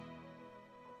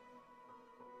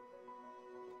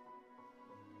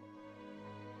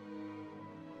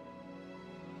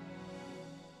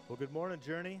Good morning,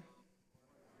 Journey.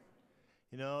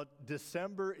 You know,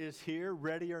 December is here,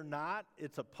 ready or not,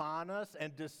 it's upon us.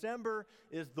 And December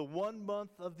is the one month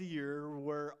of the year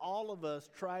where all of us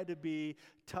try to be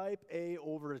type A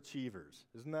overachievers.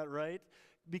 Isn't that right?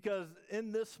 Because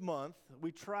in this month,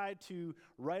 we try to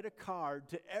write a card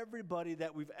to everybody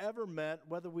that we've ever met,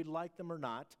 whether we like them or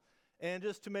not. And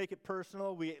just to make it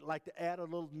personal, we like to add a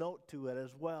little note to it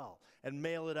as well and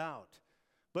mail it out.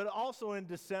 But also in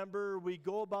December, we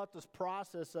go about this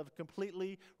process of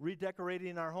completely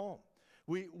redecorating our home.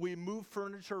 We move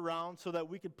furniture around so that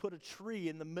we could put a tree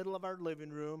in the middle of our living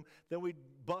room. Then we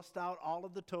bust out all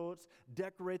of the totes,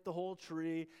 decorate the whole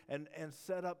tree, and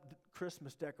set up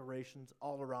Christmas decorations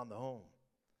all around the home.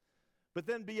 But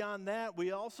then beyond that,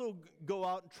 we also go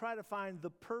out and try to find the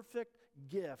perfect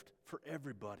gift for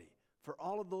everybody, for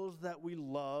all of those that we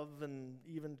love and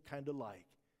even kind of like.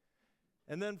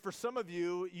 And then for some of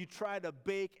you, you try to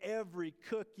bake every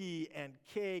cookie and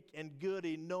cake and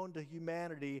goodie known to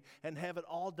humanity and have it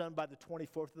all done by the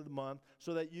 24th of the month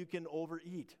so that you can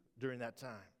overeat during that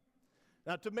time.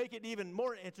 Now, to make it even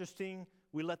more interesting,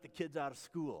 we let the kids out of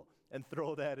school and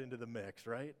throw that into the mix,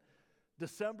 right?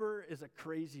 December is a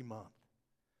crazy month.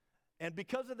 And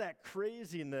because of that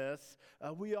craziness,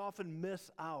 we often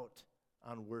miss out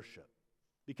on worship.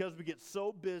 Because we get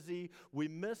so busy, we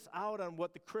miss out on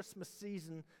what the Christmas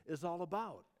season is all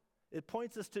about. It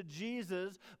points us to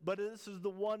Jesus, but this is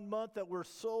the one month that we're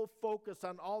so focused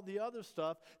on all the other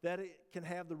stuff that it can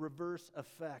have the reverse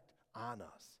effect on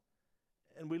us.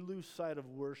 And we lose sight of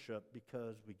worship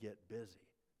because we get busy.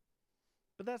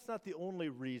 But that's not the only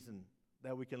reason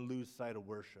that we can lose sight of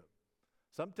worship.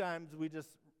 Sometimes we just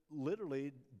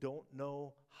literally don't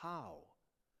know how.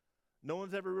 No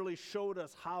one's ever really showed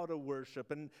us how to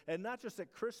worship, and not just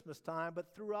at Christmas time,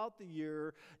 but throughout the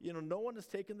year. You know, no one has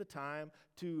taken the time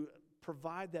to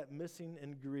provide that missing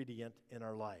ingredient in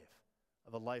our life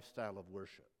of a lifestyle of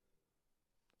worship.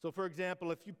 So, for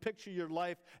example, if you picture your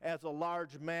life as a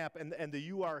large map, and the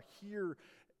 "you are here"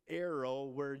 arrow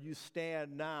where you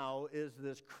stand now is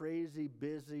this crazy,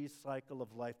 busy cycle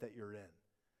of life that you're in.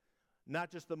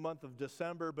 Not just the month of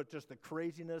December, but just the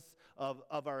craziness of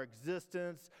our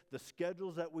existence, the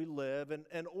schedules that we live.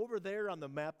 And over there on the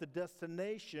map, the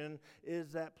destination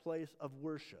is that place of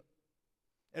worship.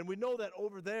 And we know that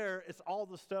over there, it's all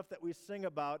the stuff that we sing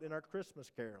about in our Christmas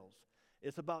carols.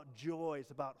 It's about joy,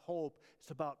 it's about hope,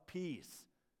 it's about peace.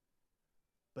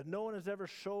 But no one has ever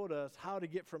showed us how to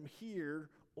get from here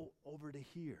over to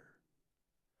here.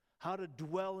 How to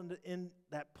dwell in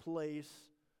that place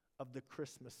of the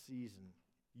Christmas season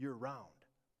year-round.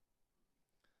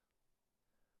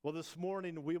 Well, this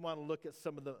morning we want to look at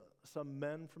some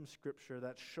men from Scripture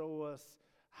that show us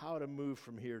how to move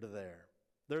from here to there.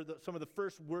 They're some of the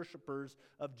first worshipers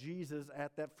of Jesus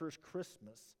at that first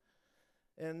Christmas.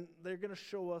 And they're going to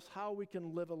show us how we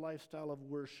can live a lifestyle of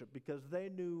worship because they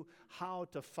knew how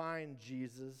to find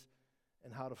Jesus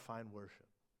and how to find worship.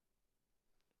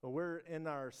 Well, we're in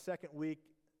our second week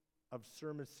of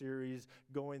sermon series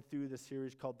going through the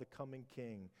series called The Coming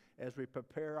King as we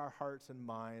prepare our hearts and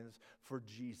minds for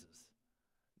Jesus.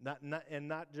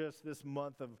 Not just this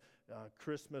month of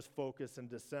Christmas focus in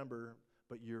December,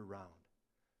 but year-round.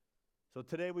 So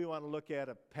today we want to look at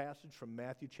a passage from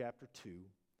Matthew chapter 2.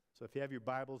 So if you have your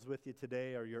Bibles with you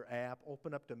today or your app,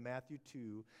 open up to Matthew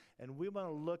 2, and we want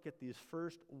to look at these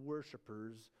first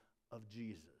worshipers of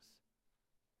Jesus.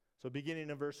 So beginning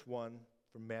in verse 1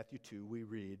 from Matthew 2, we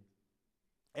read,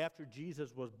 "After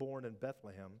Jesus was born in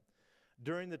Bethlehem,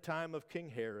 during the time of King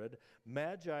Herod,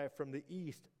 Magi from the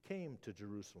east came to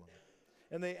Jerusalem.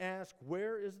 And they asked,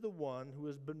 'Where is the one who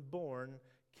has been born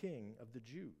King of the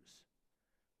Jews?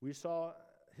 We saw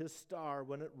his star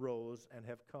when it rose and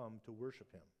have come to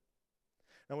worship him.'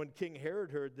 Now when King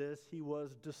Herod heard this, he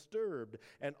was disturbed,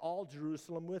 and all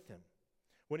Jerusalem with him.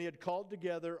 When he had called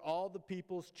together all the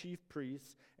people's chief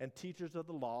priests and teachers of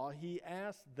the law, he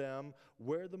asked them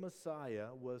where the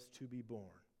Messiah was to be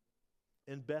born.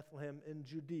 'In Bethlehem in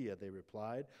Judea,' they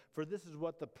replied, 'for this is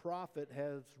what the prophet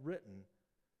has written.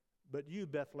 But you,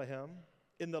 Bethlehem,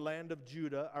 in the land of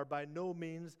Judah, are by no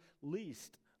means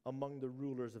least among the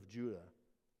rulers of Judah.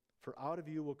 For out of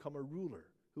you will come a ruler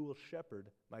who will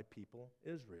shepherd my people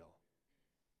Israel.'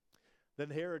 Then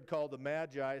Herod called the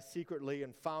Magi secretly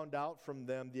and found out from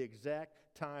them the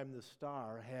exact time the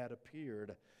star had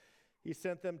appeared. He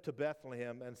sent them to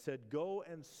Bethlehem and said, 'Go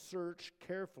and search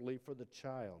carefully for the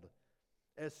child.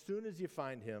 As soon as you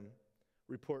find him,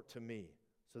 report to me,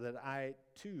 so that I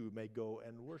too may go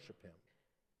and worship him.'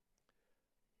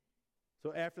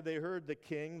 So after they heard the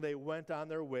king, they went on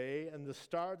their way, and the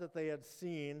star that they had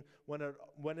seen when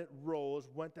it rose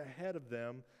went ahead of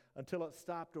them until it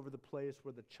stopped over the place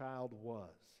where the child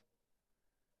was.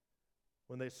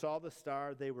 When they saw the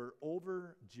star, they were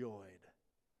overjoyed.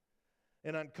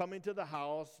 And on coming to the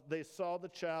house, they saw the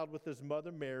child with his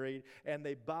mother Mary, and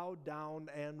they bowed down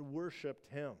and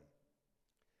worshiped him.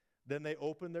 Then they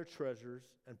opened their treasures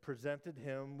and presented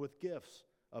him with gifts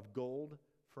of gold,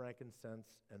 frankincense,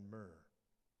 and myrrh.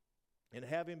 And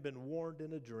having been warned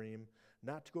in a dream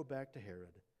not to go back to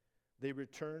Herod, they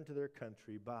returned to their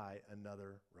country by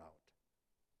another route.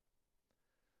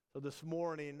 So this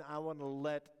morning, I want to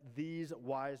let these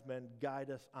wise men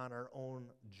guide us on our own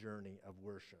journey of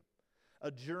worship. A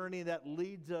journey that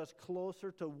leads us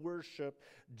closer to worship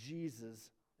Jesus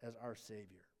as our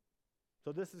Savior.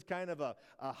 So this is kind of a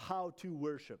how-to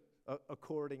worship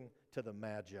according to the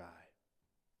Magi.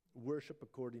 Worship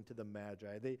according to the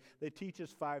Magi. They teach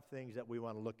us 5 things that we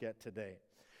want to look at today.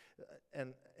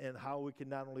 And how we can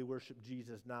not only worship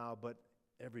Jesus now, but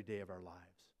every day of our lives.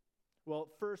 Well,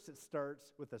 first it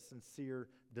starts with a sincere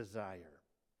desire.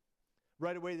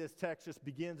 Right away, this text just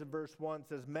begins in verse 1. It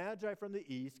says, Magi from the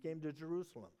east came to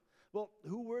Jerusalem. Well,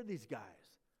 who were these guys?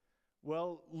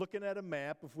 Well, looking at a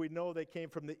map, if we know they came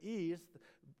from the east,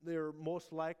 they're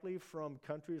most likely from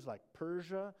countries like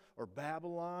Persia or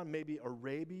Babylon, maybe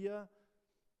Arabia.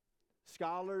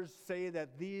 Scholars say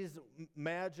that these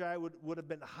magi would have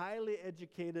been highly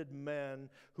educated men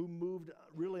who moved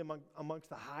really amongst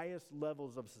the highest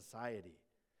levels of society.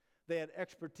 They had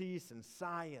expertise in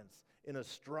science, in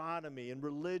astronomy, in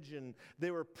religion.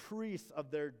 They were priests of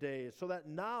their day, so that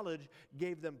knowledge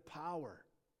gave them power.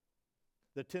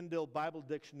 The Tyndale Bible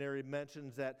Dictionary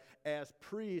mentions that as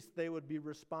priests, they would be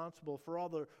responsible for all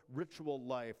the ritual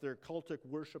life, their cultic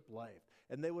worship life,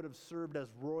 and they would have served as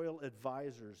royal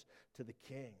advisors to the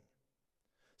king.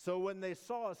 So when they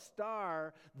saw a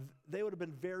star, they would have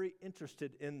been very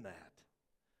interested in that.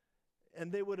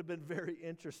 And they would have been very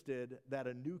interested that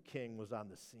a new king was on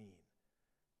the scene.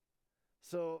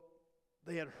 So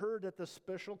they had heard that the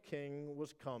special king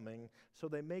was coming, so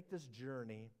they make this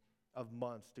journey of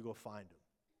months to go find him.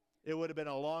 It would have been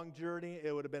a long journey.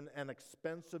 It would have been an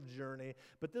expensive journey.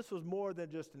 But this was more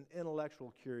than just an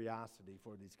intellectual curiosity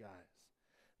for these guys.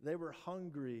 They were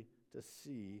hungry to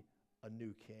see a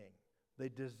new king. They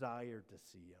desired to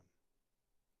see him.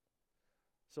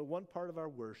 So one part of our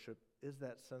worship is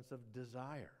that sense of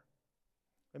desire.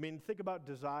 I mean, think about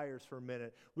desires for a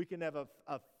minute. We can have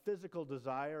a physical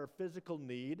desire, a physical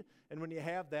need, and when you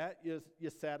have that, you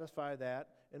satisfy that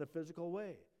in a physical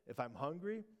way. If I'm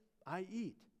hungry, I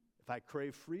eat. If I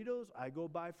crave Fritos, I go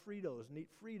buy Fritos and eat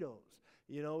Fritos.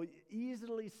 You know,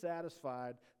 easily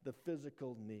satisfied the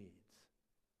physical needs.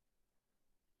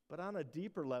 But on a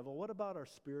deeper level, what about our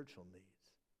spiritual needs?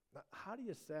 Now, how do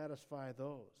you satisfy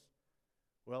those?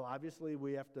 Well, obviously,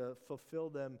 we have to fulfill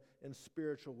them in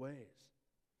spiritual ways.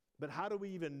 But how do we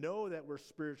even know that we're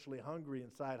spiritually hungry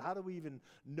inside? How do we even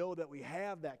know that we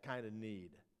have that kind of need?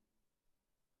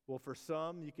 Well, for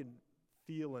some, you can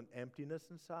feel an emptiness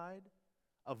inside,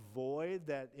 a void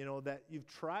that you've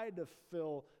tried to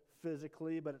fill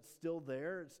physically, but it's still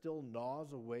there. It still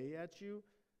gnaws away at you.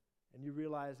 And you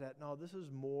realize that, no, this is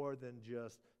more than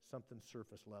just something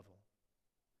surface level.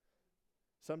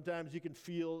 Sometimes you can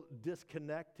feel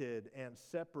disconnected and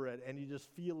separate, and you just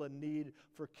feel a need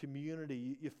for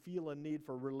community. You feel a need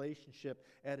for relationship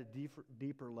at a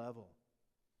deeper level.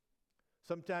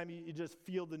 Sometimes you just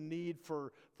feel the need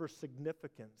for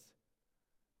significance,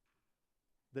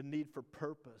 the need for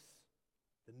purpose,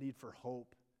 the need for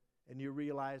hope. And you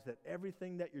realize that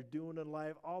everything that you're doing in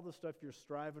life, all the stuff you're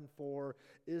striving for,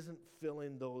 isn't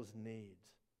filling those needs.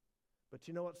 But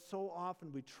you know what? So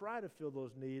often we try to fill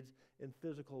those needs in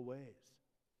physical ways.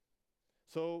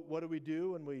 So what do we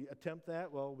do when we attempt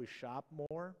that? Well, we shop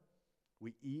more,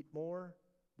 we eat more,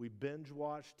 we binge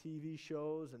watch TV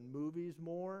shows and movies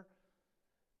more,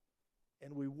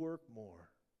 and we work more.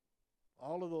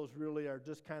 All of those really are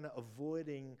just kind of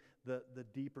avoiding the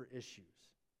deeper issues.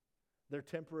 They're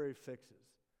temporary fixes.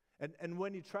 And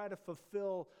when you try to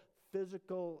fulfill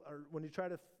physical, or when you try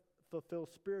to fulfill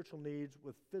spiritual needs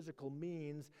with physical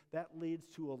means, that leads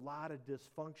to a lot of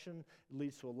dysfunction. It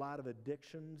leads to a lot of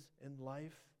addictions in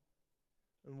life.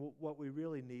 And what we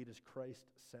really need is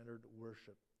Christ-centered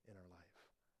worship in our life.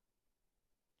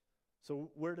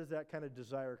 So where does that kind of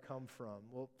desire come from?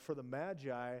 Well, for the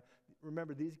Magi,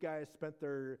 remember these guys spent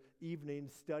their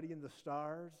evenings studying the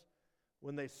stars.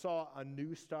 When they saw a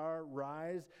new star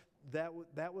rise, that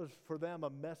was for them a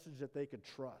message that they could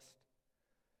trust.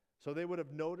 So they would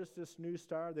have noticed this new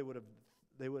star. They would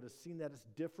have seen that it's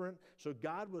different. So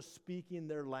God was speaking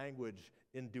their language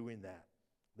in doing that.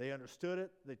 They understood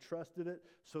it. They trusted it.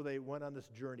 So they went on this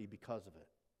journey because of it.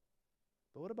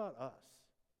 But what about us?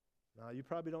 Now, you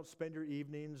probably don't spend your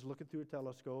evenings looking through a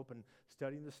telescope and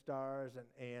studying the stars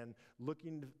and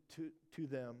looking to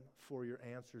them for your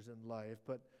answers in life,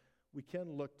 but we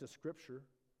can look to Scripture.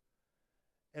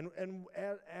 And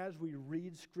as we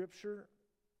read Scripture,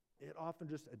 it often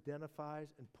just identifies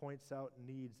and points out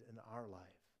needs in our life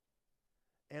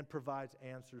and provides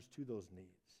answers to those needs.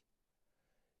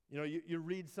 You know, you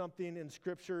read something in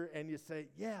Scripture and you say,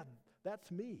 yeah,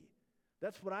 that's me.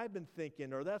 That's what I've been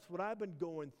thinking, or that's what I've been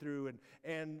going through,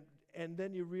 and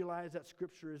then you realize that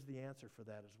Scripture is the answer for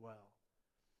that as well.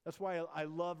 That's why I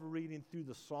love reading through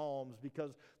the Psalms,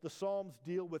 because the Psalms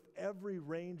deal with every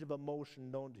range of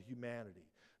emotion known to humanity.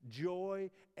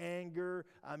 Joy, anger,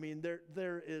 I mean,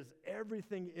 there is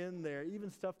everything in there,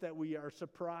 even stuff that we are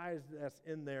surprised that's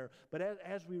in there. But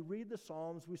as we read the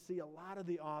Psalms, we see a lot of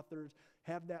the authors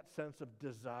have that sense of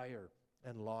desire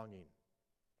and longing.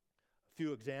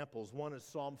 Few examples. One is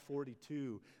Psalm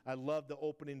 42. I love the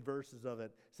opening verses of it.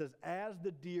 It says, "As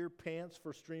the deer pants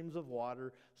for streams of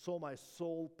water, so my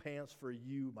soul pants for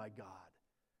you, my God."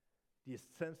 Do you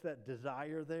sense that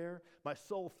desire there? My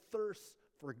soul thirsts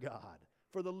for God,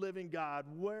 for the living God.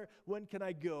 When can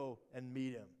I go and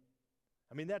meet him?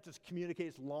 I mean, that just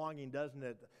communicates longing, doesn't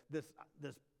it? This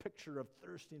picture of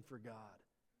thirsting for God.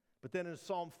 But then in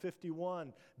Psalm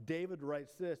 51, David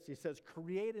writes this. He says,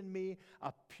 "Create in me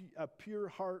a pure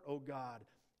heart, O God,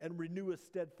 and renew a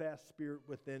steadfast spirit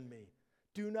within me.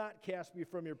 Do not cast me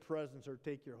from your presence or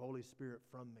take your Holy Spirit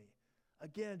from me."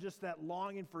 Again, just that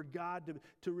longing for God,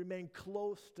 to remain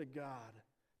close to God,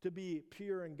 to be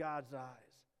pure in God's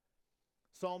eyes.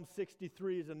 Psalm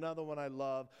 63 is another one I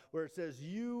love, where it says,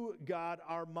 "You, God,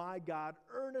 are my God.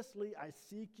 Earnestly I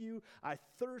seek you. I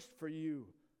thirst for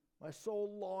you. My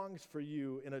soul longs for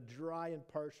you in a dry and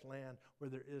parched land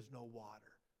where there is no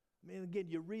water." I mean, again,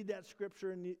 you read that Scripture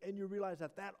and you realize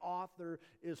that author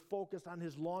is focused on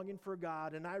his longing for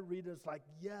God. And I read it, it's like,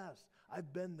 yes,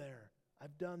 I've been there.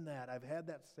 I've done that. I've had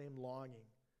that same longing.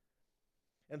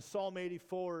 And Psalm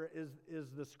 84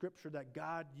 is the Scripture that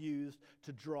God used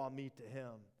to draw me to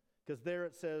him. Because there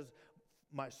it says,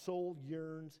 "My soul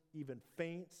yearns, even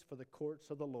faints for the courts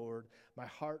of the Lord. My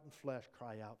heart and flesh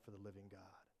cry out for the living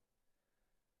God."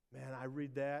 Man, I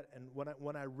read that, and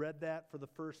when I read that for the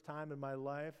first time in my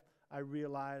life, I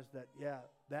realized that, yeah,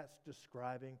 that's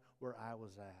describing where I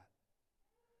was at.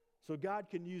 So God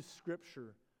can use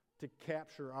Scripture to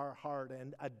capture our heart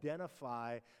and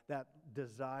identify that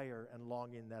desire and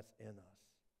longing that's in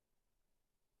us.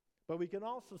 But we can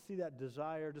also see that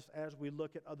desire just as we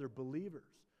look at other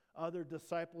believers, other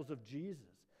disciples of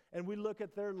Jesus. And we look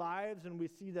at their lives and we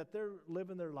see that they're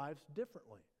living their lives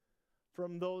differently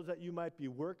from those that you might be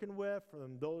working with,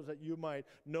 from those that you might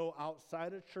know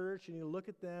outside of church, and you look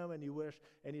at them and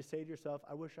you say to yourself,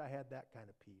 "I wish I had that kind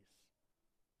of peace."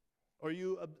 Or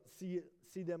you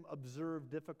see them observe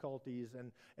difficulties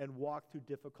and walk through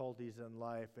difficulties in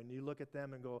life, and you look at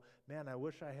them and go, "Man, I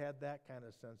wish I had that kind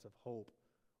of sense of hope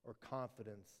or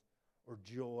confidence or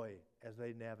joy as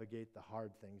they navigate the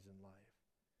hard things in life."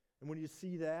 And when you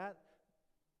see that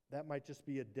might just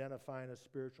be identifying a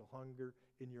spiritual hunger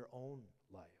in your own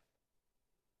life.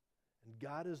 And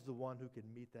God is the one who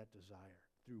can meet that desire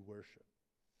through worship.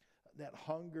 That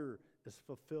hunger is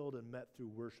fulfilled and met through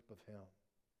worship of him.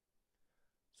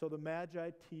 So the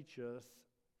Magi teach us,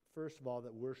 first of all,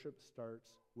 that worship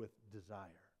starts with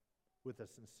desire, with a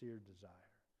sincere desire.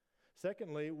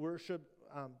 Secondly, worship,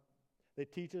 they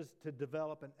teach us to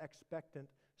develop an expectant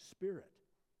spirit.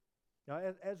 Now,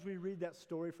 as we read that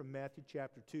story from Matthew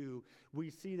chapter 2, we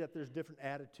see that there's different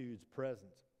attitudes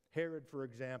present. Herod, for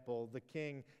example, the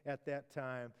king at that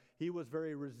time, he was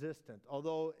very resistant.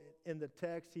 Although in the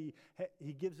text, he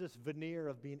gives this veneer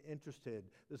of being interested,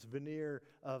 this veneer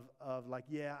of like,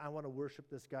 yeah, I want to worship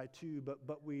this guy too,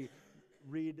 but we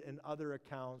read in other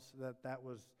accounts that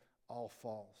was all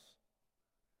false.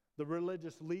 The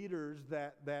religious leaders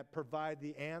that provide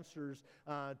the answers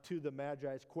to the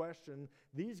Magi's question,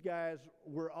 these guys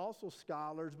were also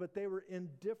scholars, but they were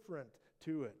indifferent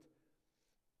to it.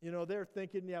 You know, they're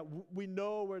thinking, yeah, we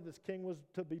know where this king was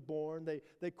to be born.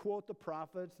 They quote the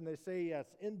prophets and they say,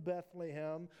 yes, in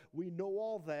Bethlehem. We know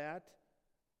all that.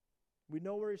 We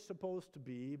know where he's supposed to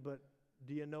be, but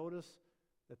do you notice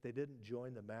that they didn't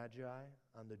join the Magi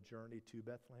on the journey to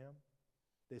Bethlehem?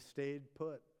 They stayed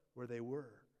put where they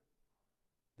were.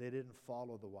 They didn't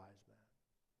follow the wise man.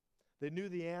 They knew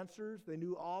the answers. They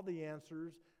knew all the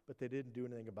answers, but they didn't do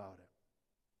anything about it.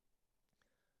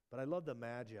 But I love the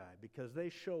Magi because they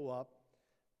show up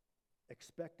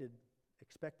expecting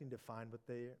to find what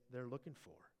they're looking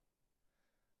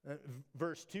for.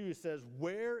 Verse 2 says,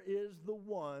 "Where is the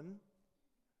one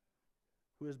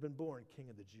who has been born King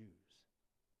of the Jews.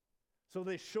 So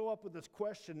they show up with this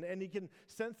question, and you can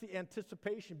sense the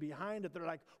anticipation behind it. They're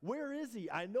like, where is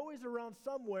he? I know he's around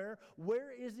somewhere.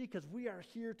 Where is he? Because we are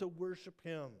here to worship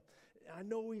him. I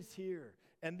know he's here.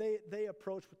 And they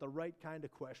approach with the right kind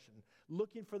of question,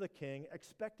 looking for the king,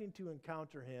 expecting to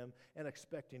encounter him, and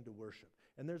expecting to worship.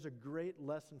 And there's a great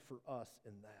lesson for us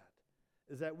in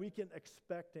that, is that we can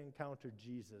expect to encounter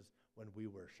Jesus when we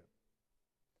worship.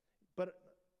 But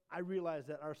I realize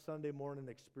that our Sunday morning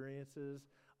experiences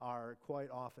are quite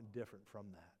often different from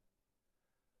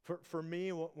that. For me,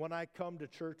 when I come to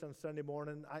church on Sunday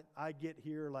morning, I get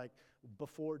here like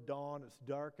before dawn, it's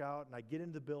dark out, and I get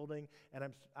into the building, and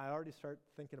I already start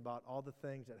thinking about all the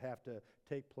things that have to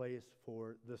take place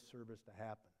for this service to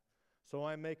happen. So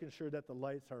I'm making sure that the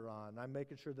lights are on. I'm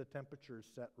making sure the temperature is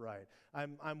set right.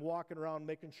 I'm walking around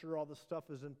making sure all the stuff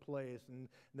is in place and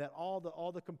that all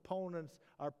the components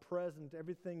are present,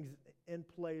 everything's in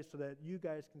place so that you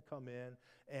guys can come in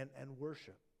and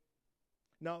worship.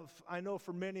 Now, I know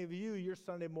for many of you, your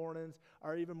Sunday mornings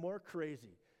are even more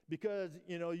crazy because,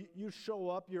 you show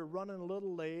up, you're running a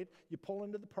little late, you pull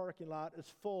into the parking lot, it's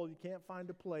full, you can't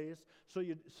find a place, so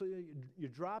you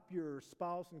drop your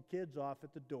spouse and kids off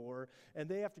at the door, and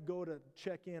they have to go to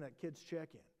check in at kids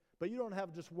check-in. But you don't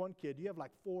have just one kid, you have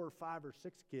like 4 or 5 or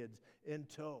 6 kids in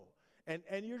tow.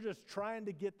 And you're just trying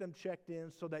to get them checked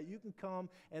in so that you can come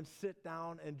and sit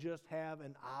down and just have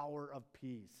an hour of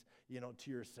peace, to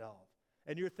yourself.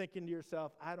 And you're thinking to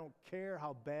yourself, I don't care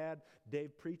how bad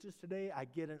Dave preaches today, I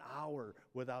get an hour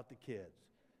without the kids.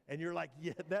 And you're like,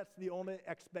 yeah, that's the only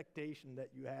expectation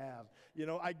that you have.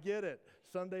 I get it.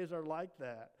 Sundays are like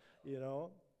that,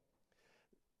 The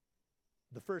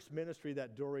first ministry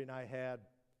that Dory and I had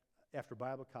after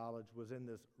Bible college was in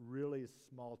this really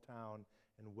small town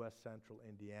in west central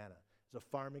Indiana. It's a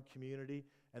farming community,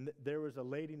 and there was a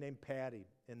lady named Patty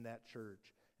in that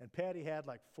church. And Patty had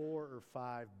like 4 or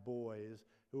 5 boys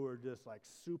who were just like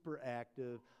super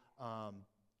active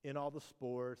in all the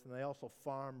sports, and they also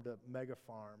farmed a mega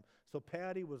farm. So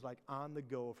Patty was like on the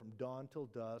go from dawn till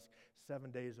dusk,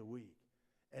 7 days a week.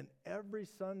 And every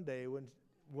Sunday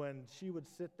when she would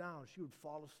sit down, she would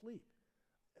fall asleep.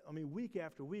 Week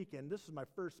after week, and this is my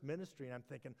first ministry, and I'm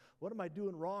thinking, what am I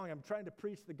doing wrong? I'm trying to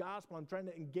preach the gospel. I'm trying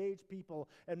to engage people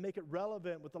and make it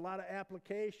relevant with a lot of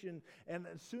application. And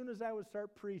as soon as I would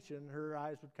start preaching, her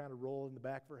eyes would kind of roll in the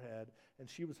back of her head, and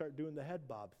she would start doing the head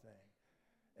bob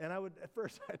thing. And at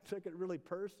first, I took it really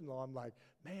personal. I'm like,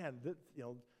 man,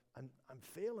 I'm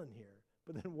failing here.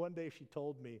 But then one day she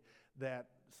told me that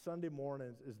Sunday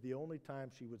mornings is the only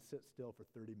time she would sit still for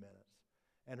 30 minutes.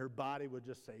 And her body would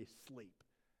just say, sleep.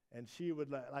 And she would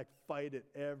like fight it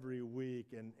every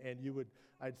week, and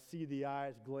I'd see the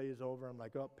eyes glaze over. I'm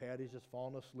like, oh, Patty's just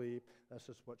falling asleep. That's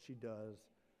just what she does,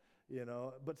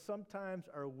 But sometimes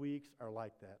our weeks are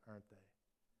like that, aren't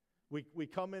they? We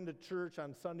come into church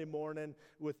on Sunday morning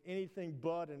with anything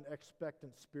but an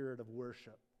expectant spirit of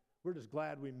worship. We're just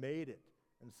glad we made it,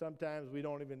 and sometimes we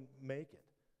don't even make it.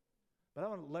 But I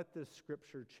want to let this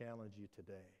scripture challenge you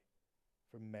today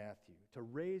from Matthew to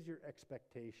raise your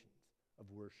expectations of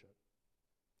worship.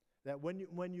 That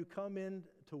when you come in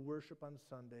to worship on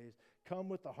Sundays, come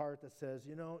with a heart that says,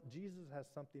 Jesus has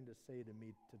something to say to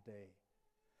me today.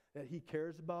 That he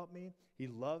cares about me, he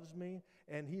loves me,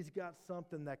 and he's got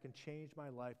something that can change my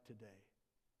life today.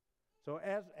 So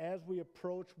as we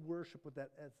approach worship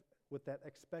with that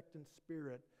expectant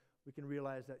spirit, we can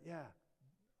realize that,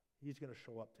 he's going to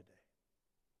show up today.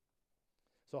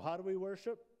 So how do we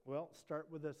worship? Well,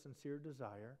 start with a sincere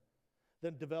desire.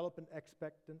 Then develop an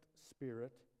expectant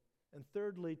spirit. And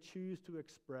thirdly, choose to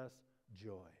express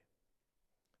joy.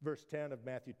 Verse 10 of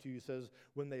Matthew 2 says,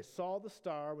 when they saw the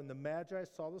star, when the Magi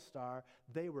saw the star,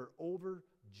 they were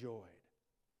overjoyed.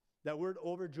 That word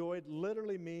overjoyed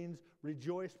literally means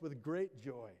rejoiced with great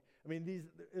joy. This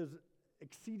is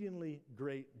exceedingly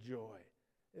great joy.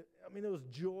 There was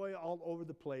joy all over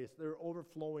the place. They were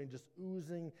overflowing, just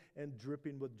oozing and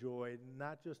dripping with joy,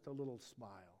 not just a little smile.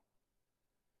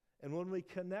 And when we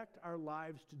connect our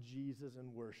lives to Jesus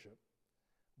in worship,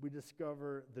 we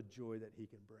discover the joy that he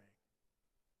can bring.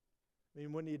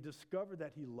 When you discover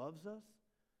that he loves us,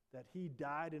 that he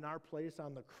died in our place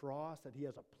on the cross, that he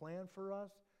has a plan for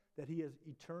us, that he has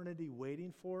eternity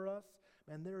waiting for us,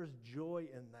 there is joy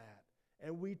in that.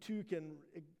 And we too can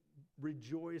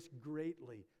rejoice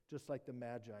greatly, just like the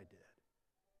Magi did.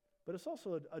 But it's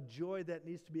also a joy that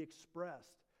needs to be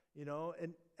expressed.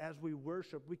 And as we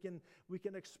worship, we can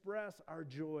express our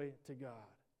joy to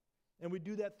God. And we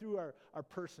do that through our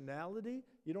personality.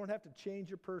 You don't have to change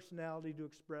your personality to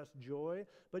express joy,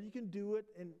 but you can do it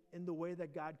in the way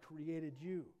that God created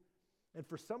you. And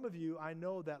for some of you, I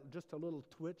know that just a little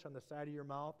twitch on the side of your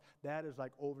mouth, that is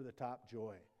like over-the-top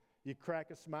joy. You crack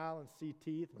a smile and see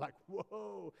teeth, like,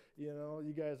 whoa,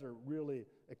 you guys are really,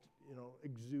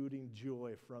 exuding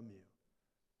joy from you.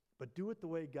 But do it the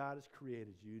way God has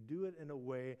created you. Do it in a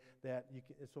way that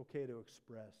it's okay to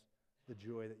express the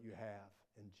joy that you have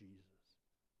in Jesus.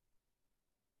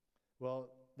 Well,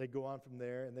 they go on from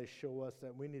there, and they show us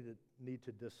that we need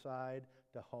to decide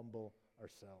to humble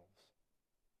ourselves.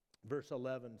 Verse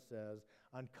 11 says,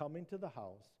 on coming to the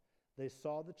house, they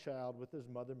saw the child with his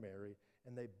mother Mary,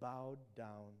 and they bowed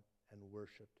down and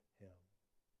worshiped him.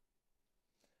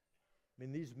 I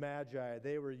mean, these magi,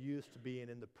 they were used to being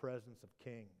in the presence of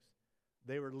kings.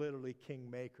 They were literally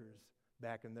kingmakers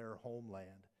back in their homeland.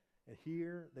 And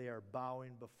here they are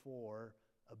bowing before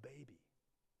a baby.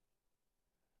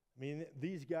 I mean,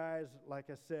 these guys, like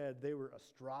I said, they were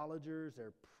astrologers,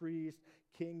 they're priests,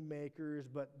 kingmakers,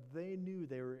 but they knew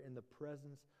they were in the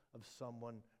presence of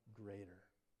someone greater.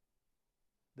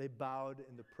 They bowed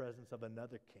in the presence of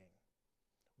another king,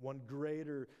 one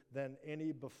greater than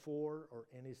any before or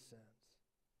any since.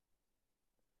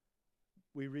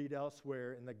 We read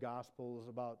elsewhere in the Gospels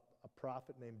about a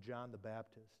prophet named John the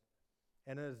Baptist.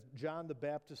 And as John the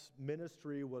Baptist's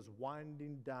ministry was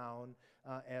winding down,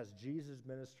 as Jesus'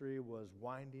 ministry was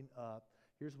winding up,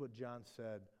 here's what John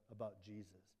said about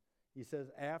Jesus. He says,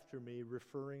 after me,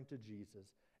 referring to Jesus,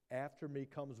 after me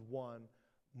comes one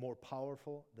more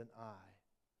powerful than I,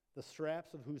 the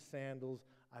straps of whose sandals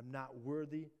I'm not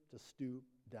worthy to stoop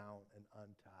down and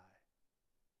untie.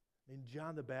 I mean,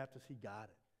 John the Baptist, he got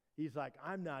it. He's like,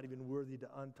 I'm not even worthy to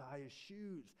untie his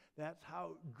shoes. That's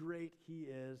how great he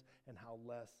is and how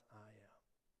less I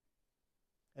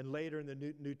am. And later in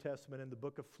the New Testament, in the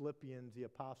book of Philippians, the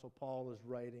Apostle Paul is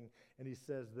writing, and he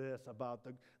says this about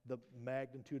the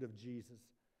magnitude of Jesus.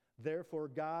 Therefore,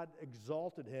 God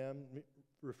exalted him,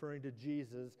 referring to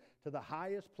Jesus, to the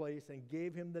highest place and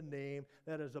gave him the name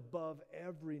that is above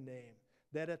every name,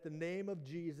 that at the name of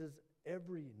Jesus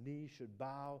every knee should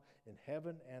bow in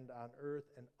heaven and on earth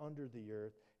and under the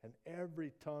earth, and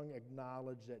every tongue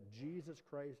acknowledge that Jesus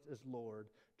Christ is Lord,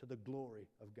 to the glory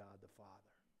of God the Father.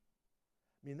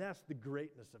 I mean, that's the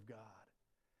greatness of God.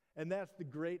 And that's the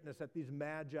greatness that these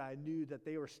magi knew that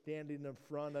they were standing in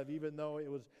front of, even though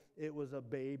it was a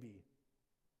baby.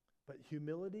 But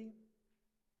humility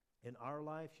in our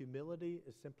life, humility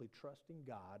is simply trusting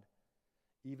God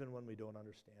even when we don't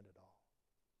understand it all.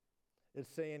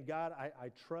 It's saying, God, I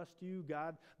trust you.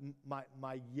 God,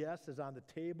 my yes is on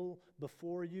the table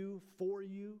before you, for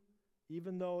you,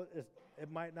 even though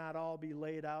it might not all be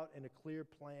laid out in a clear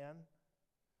plan.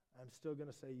 I'm still going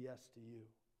to say yes to you.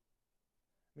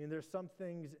 I mean, there's some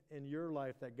things in your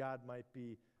life that God might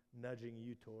be nudging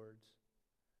you towards,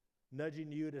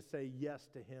 nudging you to say yes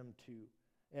to him too.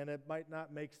 And it might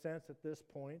not make sense at this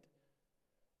point,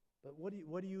 but what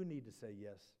do you need to say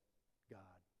yes, God,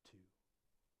 to?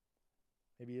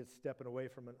 Maybe it's stepping away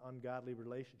from an ungodly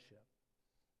relationship.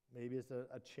 Maybe it's a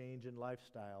change in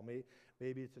lifestyle.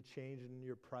 Maybe it's a change in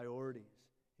your priorities,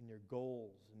 in your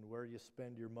goals, and where you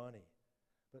spend your money.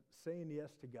 But saying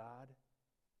yes to God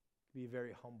can be a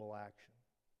very humble action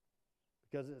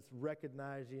because it's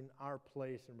recognizing our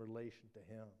place in relation to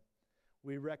him.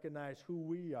 We recognize who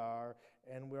we are,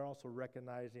 and we're also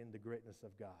recognizing the greatness of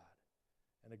God.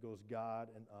 And it goes God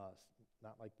and us,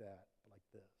 not like that, but like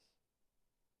this.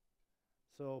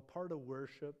 So part of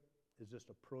worship is just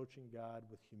approaching God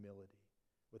with humility,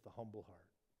 with a humble heart.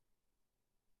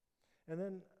 And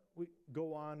then we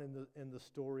go on in the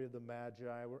story of the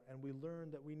Magi, and we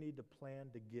learn that we need to plan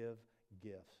to give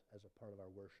gifts as a part of our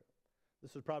worship.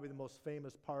 This is probably the most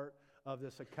famous part of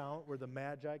this account, where the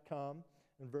Magi come.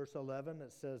 In verse 11,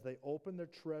 it says, they opened their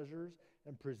treasures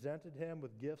and presented him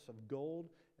with gifts of gold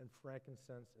and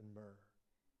frankincense and myrrh.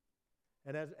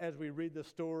 And as we read the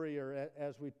story, or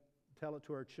as we tell it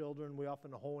to our children, we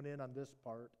often hone in on this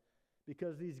part,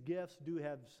 because these gifts do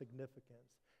have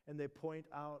significance, and they point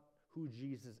out who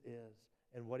Jesus is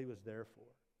and what he was there for.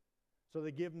 So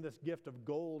they give him this gift of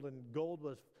gold, and gold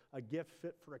was a gift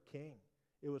fit for a king.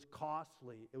 It was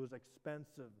costly, it was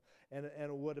expensive, and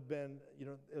it would have been,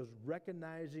 it was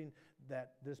recognizing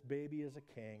that this baby is a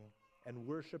king, and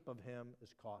worship of him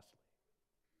is costly.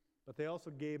 But they also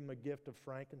gave him a gift of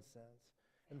frankincense,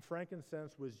 and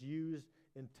frankincense was used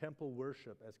in temple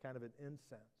worship as kind of an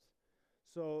incense.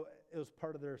 So it was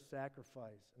part of their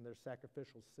sacrifice and their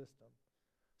sacrificial system.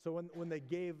 So when they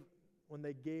gave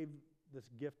this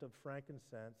gift of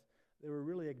frankincense, they were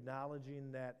really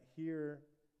acknowledging that here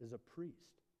is a priest.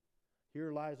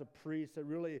 Here lies a priest that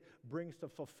really brings to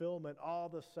fulfillment all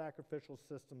the sacrificial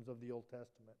systems of the Old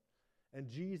Testament. And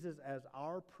Jesus, as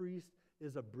our priest,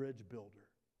 is a bridge builder.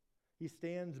 He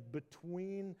stands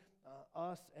between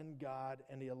us and God,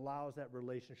 and he allows that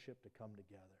relationship to come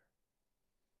together.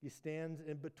 He stands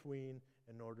in between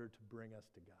in order to bring us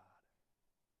to God.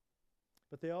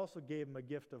 But they also gave him a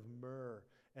gift of myrrh,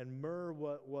 and myrrh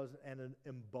was an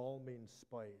embalming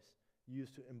spice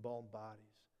used to embalm bodies.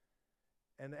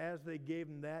 And as they gave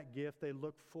him that gift, they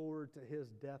looked forward to his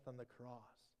death on the cross.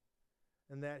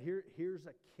 And that here's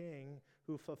a king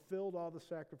who fulfilled all the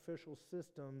sacrificial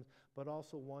systems, but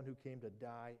also one who came to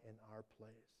die in our place.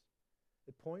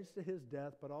 It points to his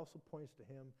death, but also points to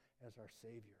him as our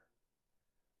Savior.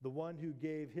 The one who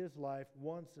gave his life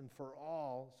once and for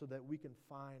all so that we can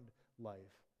find life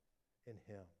in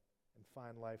him and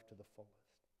find life to the fullest.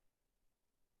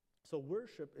 So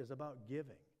worship is about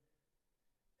giving.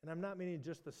 And I'm not meaning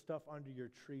just the stuff under your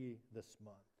tree this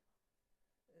month.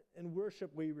 In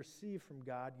worship, we receive from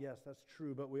God, yes, that's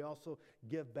true, but we also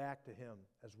give back to him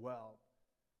as well.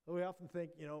 We often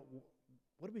think,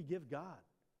 what do we give God?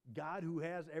 God who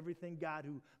has everything, God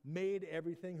who made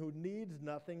everything, who needs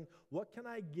nothing. What can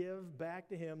I give back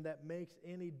to him that makes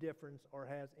any difference or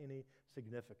has any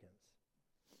significance?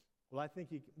 Well, I think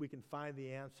we can find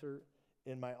the answer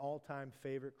in my all-time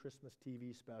favorite Christmas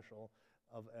TV special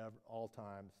of all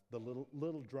times, The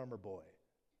Little Drummer Boy.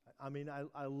 I mean,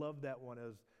 I love that one.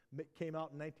 It came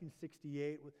out in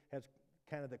 1968, has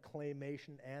kind of the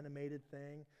claymation animated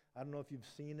thing. I don't know if you've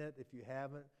seen it. If you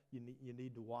haven't, you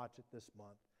need to watch it this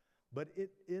month. But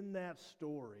in that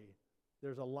story,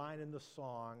 there's a line in the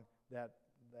song that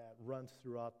runs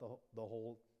throughout the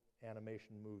whole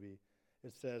animation movie.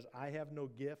 It says, "I have no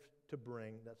gift to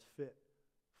bring that's fit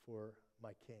for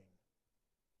my king."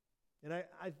 And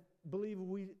I believe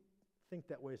we think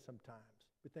that way sometimes.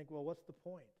 We think, well, what's the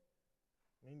point?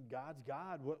 I mean, God's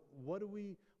God.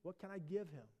 What can I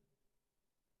give him?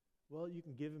 Well, you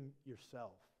can give him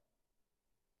yourself.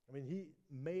 I mean, he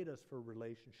made us for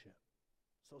relationship.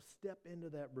 So step into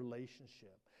that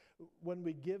relationship. When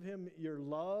we give him your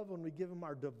love, when we give him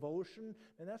our devotion,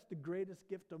 and that's the greatest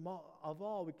gift of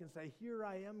all, we can say, "Here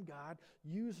I am, God,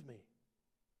 use me."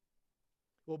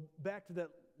 Well, back to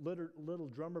that little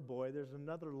drummer boy, there's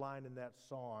another line in that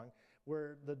song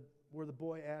where the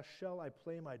boy asks, "Shall I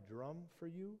play my drum for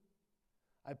you?"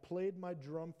 I played my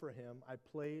drum for him. I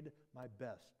played my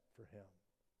best for him.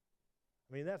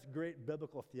 I mean, that's great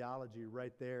biblical theology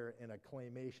right there in a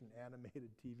claymation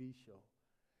animated TV show.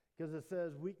 Because it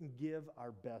says we can give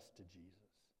our best to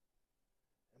Jesus.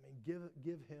 I mean,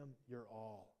 give him your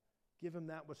all. Give him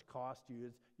that which cost you.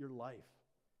 It's your life.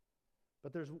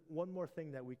 But there's one more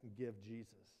thing that we can give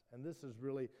Jesus. And this is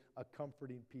really a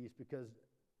comforting piece because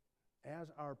as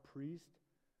our priest,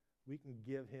 we can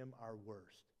give him our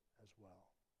worst as well.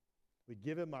 We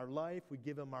give him our life, we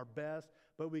give him our best,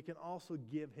 but we can also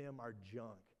give him our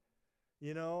junk.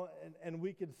 And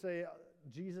we can say,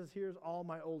 "Jesus, here's all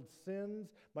my old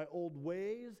sins, my old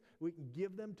ways." We can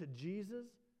give them to Jesus.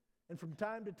 And from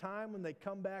time to time, when they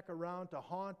come back around to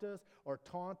haunt us or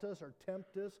taunt us or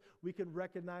tempt us, we can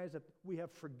recognize that we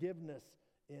have forgiveness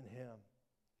in him.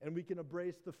 And we can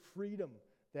embrace the freedom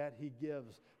that he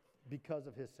gives because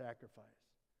of his sacrifice.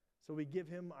 So we give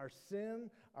him our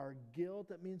sin, our guilt.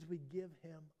 That means we give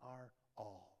him our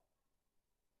all.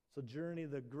 So journey,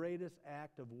 the greatest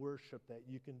act of worship that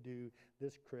you can do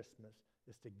this Christmas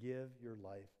is to give your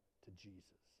life to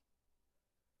Jesus.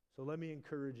 So let me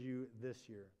encourage you this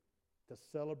year to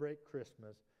celebrate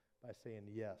Christmas by saying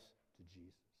yes to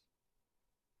Jesus.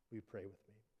 Will you pray with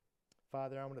me?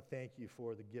 Father, I want to thank you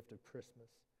for the gift of Christmas,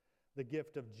 the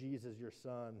gift of Jesus, your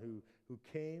Son, who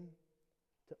came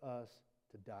to us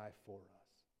to die for us.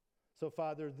 So,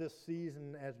 Father, this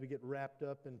season, as we get wrapped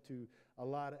up into a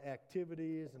lot of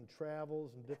activities and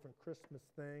travels and different Christmas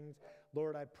things,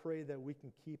 Lord, I pray that we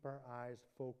can keep our eyes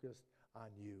focused on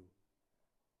you.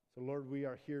 So, Lord, we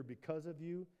are here because of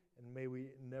you, and may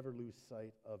we never lose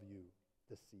sight of you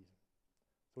this season.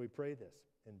 So we pray this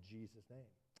in Jesus' name.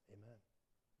 Amen.